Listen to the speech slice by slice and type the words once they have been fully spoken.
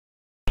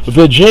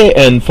The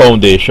JN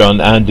Foundation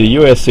and the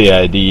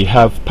USAID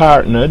have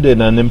partnered in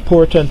an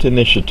important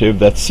initiative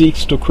that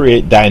seeks to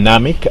create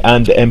dynamic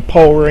and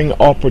empowering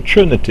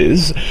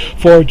opportunities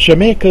for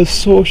Jamaica's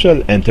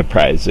social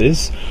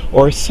enterprises,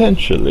 or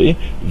essentially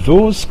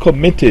those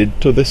committed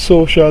to the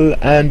social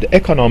and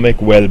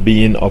economic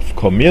well-being of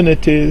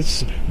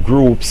communities,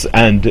 groups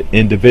and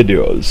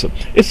individuals.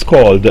 It's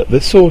called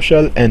the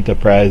Social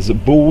Enterprise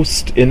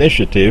Boost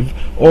Initiative,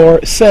 or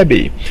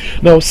SEBI.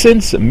 Now,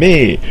 since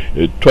May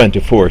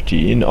 2014,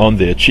 on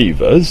The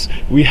Achievers,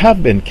 we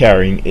have been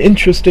carrying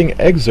interesting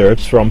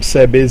excerpts from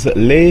SEBI's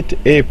late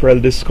April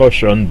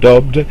discussion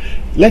dubbed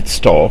Let's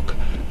Talk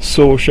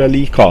Social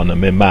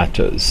Economy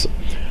Matters.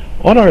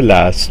 On our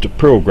last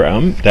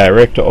program,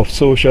 Director of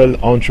Social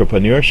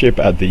Entrepreneurship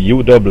at the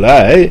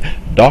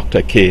UII,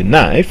 Dr. K.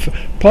 Knife,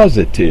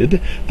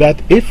 posited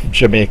that if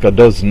Jamaica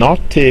does not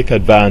take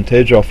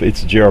advantage of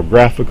its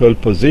geographical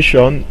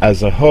position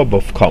as a hub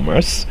of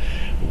commerce,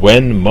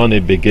 when money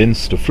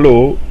begins to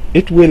flow,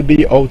 it will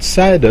be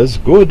outsiders,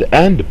 good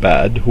and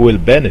bad, who will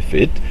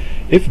benefit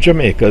if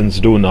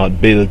Jamaicans do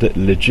not build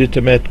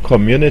legitimate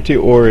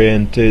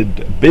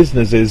community-oriented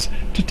businesses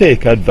to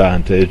take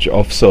advantage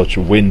of such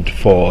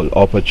windfall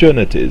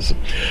opportunities.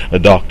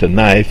 Dr.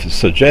 Knife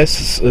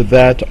suggests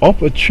that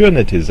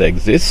opportunities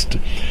exist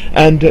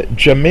and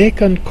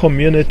Jamaican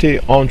community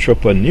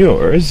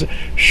entrepreneurs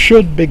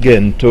should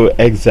begin to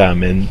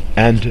examine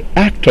and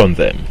act on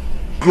them.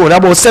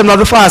 About 7 of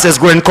the fastest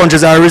growing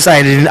countries are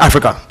residing in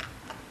Africa.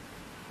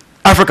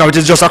 Africa, which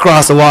is just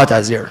across the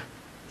waters here.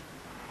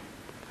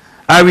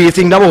 Are we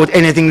thinking about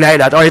anything like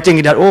that? Or are you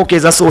thinking that, okay,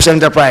 it's a social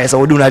enterprise, so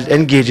we do not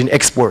engage in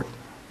export?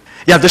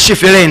 You have to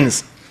shift your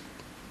lens.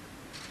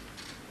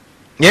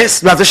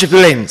 Yes, you have to shift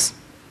your lens.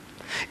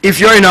 If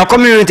you're in a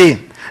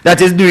community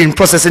that is doing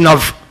processing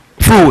of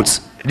fruits,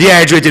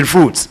 dehydrated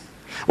fruits,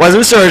 what's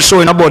research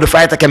showing about the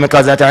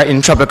phytochemicals that are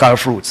in tropical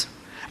fruits?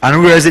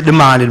 And where is it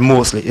demanded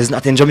mostly? It's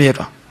not in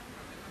Jamaica.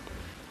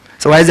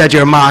 So why is that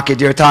your market,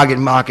 your target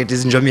market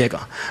is in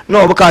Jamaica?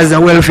 No, because it's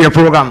a welfare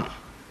program.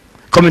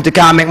 Community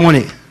can't make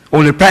money.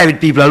 Only private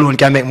people alone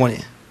can make money.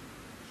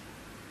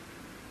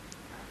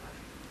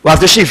 We have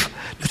to shift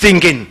the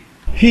thinking.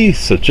 He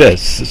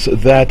suggests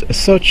that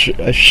such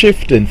a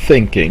shift in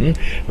thinking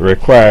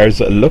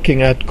requires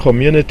looking at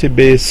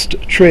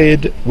community-based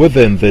trade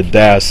within the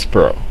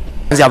diaspora.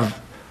 You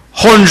have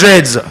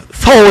hundreds,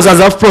 thousands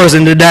of persons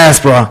in the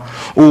diaspora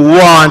who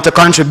want to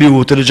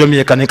contribute to the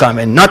Jamaican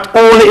economy, not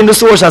only in the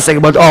social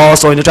sector, but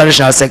also in the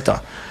traditional sector.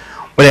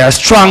 But they are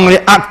strongly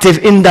active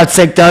in that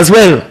sector as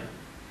well.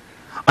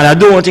 And I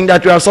don't think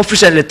that we are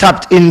sufficiently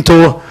tapped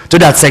into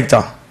that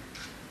sector.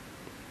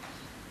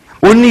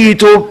 We need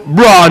to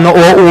broaden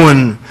our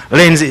own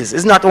lenses.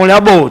 It's not only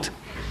about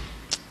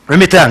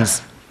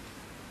remittance.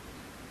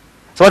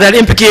 So what are the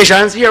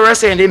implications? Here we're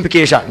saying the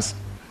implications.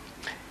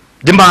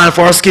 Demand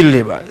for skilled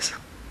laborers.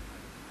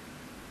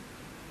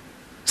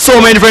 So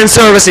many different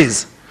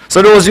services.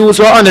 So those youths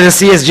who are under the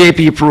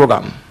CSJP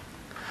program,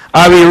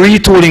 are we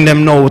retooling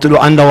them now to do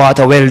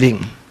underwater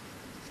welding?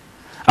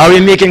 Are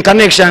we making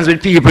connections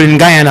with people in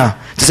Guyana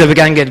to say we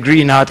can get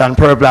green art and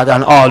purple art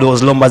and all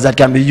those lumbers that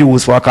can be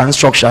used for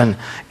construction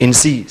in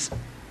seas?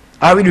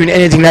 Are we doing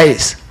anything like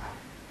this?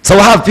 So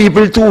we have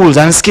people, tools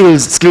and skill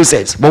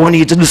sets, but we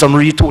need to do some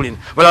retooling.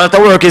 Well, a lot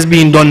of work is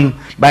being done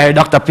by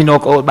Dr.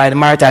 Pinnock out by the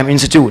Maritime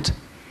Institute.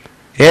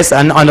 Yes,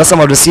 and under some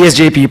of the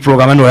CSJP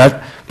program, I know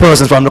that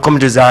persons from the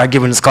communities are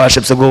given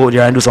scholarships to go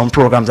there and do some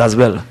programs as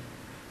well.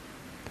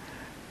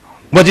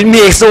 But it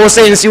makes no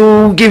sense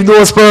you give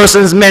those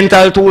persons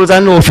mental tools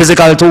and no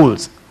physical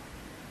tools.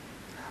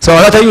 So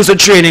a lot of use of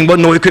training but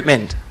no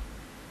equipment.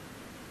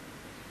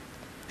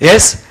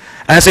 Yes?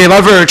 And so you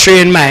have a very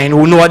trained mind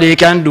who know what they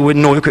can do with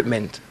no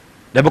equipment.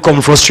 They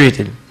become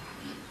frustrated.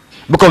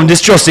 Become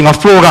distrusting of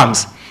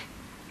programs.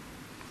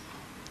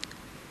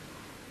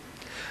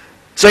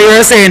 So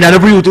you're saying that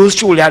the youth who's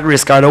truly at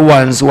risk are the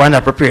ones who are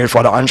not prepared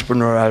for the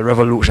entrepreneurial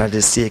revolution that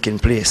is taking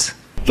place.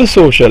 The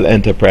social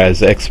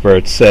enterprise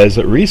expert says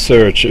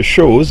research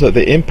shows that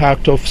the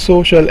impact of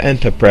social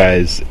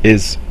enterprise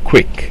is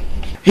quick.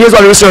 Here's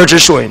what research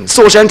is showing.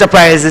 Social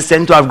enterprises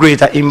tend to have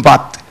greater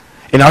impact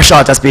in a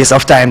shorter space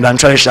of time than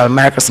traditional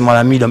micro, small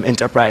and medium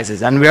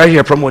enterprises. And we are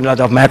here promoting a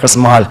lot of micro,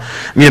 small,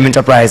 medium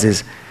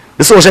enterprises.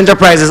 The social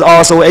enterprises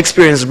also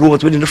experience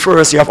growth within the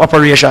first year of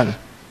operation.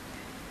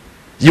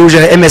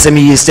 Usually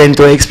MSMEs tend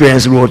to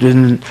experience growth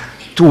within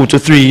 2 to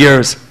 3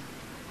 years.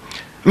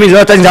 I mean, a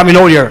lot of things happening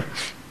out here.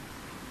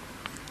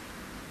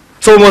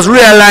 So we must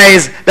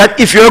realize that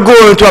if you're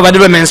going to have a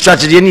development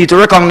strategy, you need to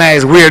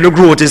recognize where the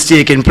growth is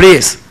taking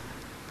place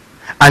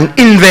and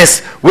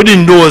invest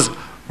within those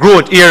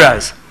growth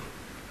areas.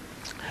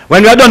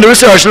 When we have done the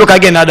research, look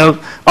again at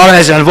the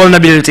organizational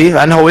vulnerability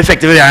and how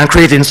effective they are in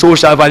creating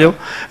social value.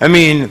 I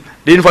mean,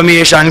 the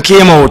information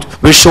came out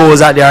which shows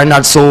that they are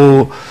not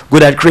so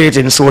good at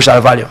creating social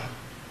value.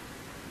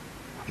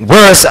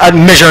 Worse at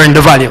measuring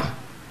the value.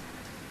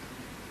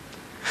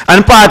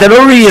 And part of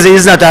the reason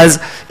it's not as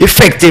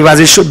effective as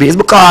it should be is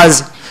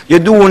because you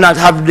do not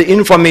have the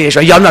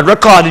information, you have not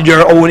recorded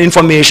your own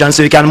information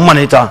so you can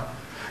monitor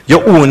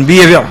your own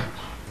behavior.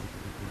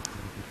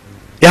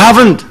 You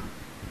haven't.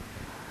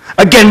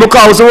 Again,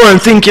 because we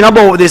weren't thinking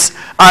about this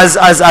as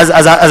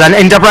an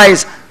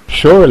enterprise.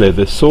 Surely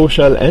the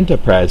social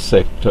enterprise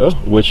sector,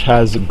 which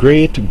has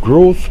great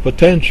growth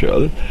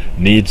potential,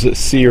 needs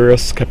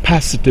serious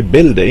capacity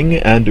building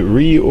and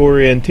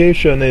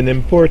reorientation in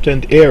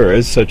important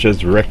areas such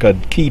as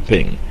record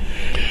keeping.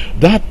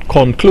 That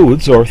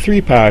concludes our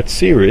three-part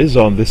series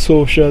on the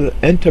Social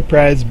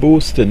Enterprise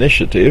Boost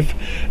Initiative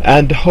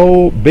and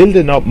how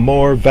building up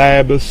more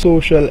viable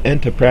social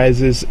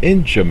enterprises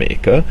in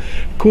Jamaica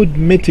could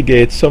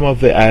mitigate some of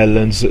the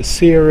island's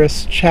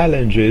serious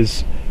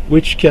challenges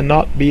which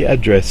cannot be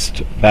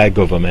addressed by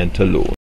government alone.